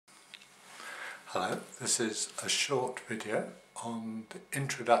Hello, this is a short video on the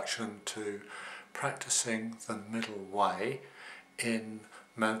introduction to practicing the middle way in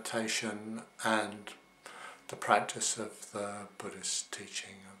meditation and the practice of the Buddhist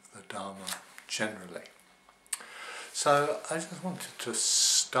teaching of the Dharma generally. So I just wanted to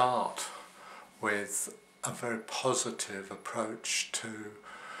start with a very positive approach to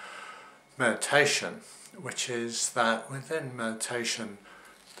meditation, which is that within meditation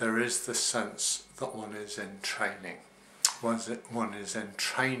there is the sense that one is in training. One is in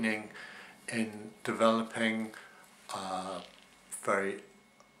training in developing very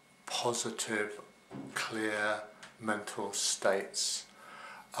positive, clear mental states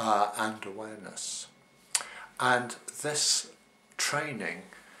and awareness. And this training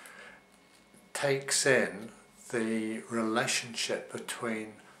takes in the relationship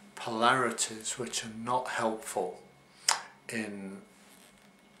between polarities which are not helpful in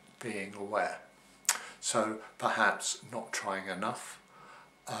being aware. So perhaps not trying enough,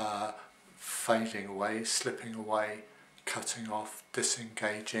 fading away, slipping away, cutting off,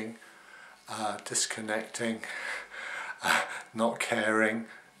 disengaging, disconnecting, not caring,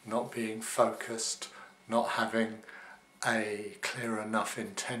 not being focused, not having a clear enough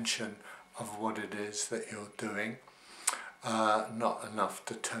intention of what it is that you're doing, not enough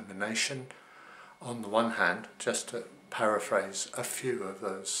determination. On the one hand, just to paraphrase a few of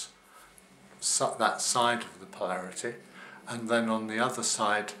those, that side of the polarity, and then on the other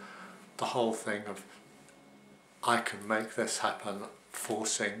side, the whole thing of I can make this happen,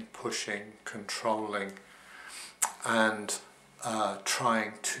 forcing, pushing, controlling, and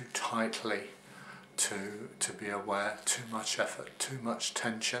trying too tightly to be aware, too much effort, too much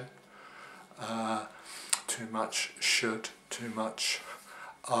tension, too much should, too much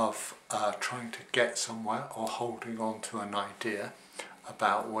of trying to get somewhere or holding on to an idea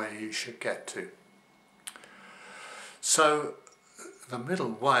about where you should get to. So the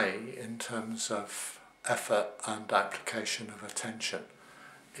middle way in terms of effort and application of attention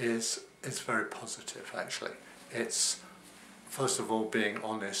is very positive actually. It's first of all being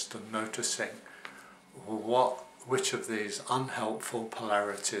honest and noticing which of these unhelpful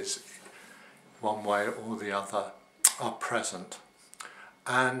polarities, one way or the other, are present.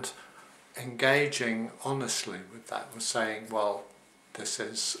 And engaging honestly with that, was saying, well, this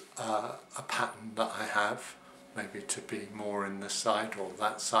is a pattern that I have, maybe to be more in this side or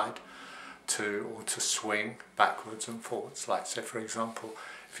that side, or to swing backwards and forwards. Like, say for example,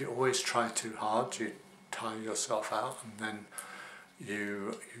 if you always try too hard, you tire yourself out, and then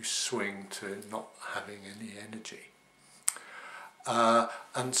you swing to not having any energy.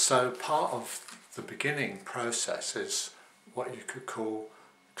 And so part of the beginning process is what you could call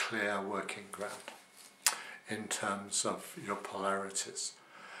clear working ground in terms of your polarities,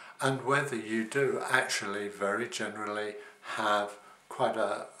 and whether you do actually very generally have quite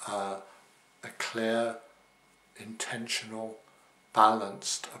a clear, intentional,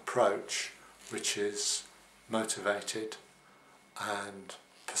 balanced approach which is motivated and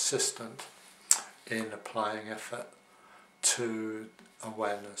persistent in applying effort to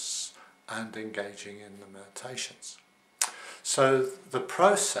awareness and engaging in the meditations. So the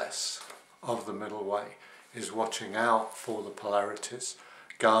process of the middle way is watching out for the polarities,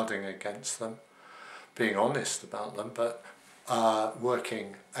 guarding against them, being honest about them, but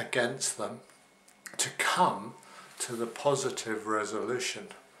working against them to come to the positive resolution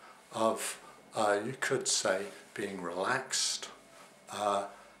of, you could say, being relaxed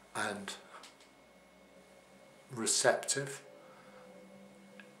and receptive,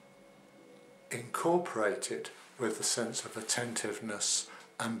 incorporated with a sense of attentiveness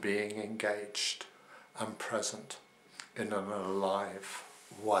and being engaged and present in an alive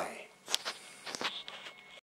way.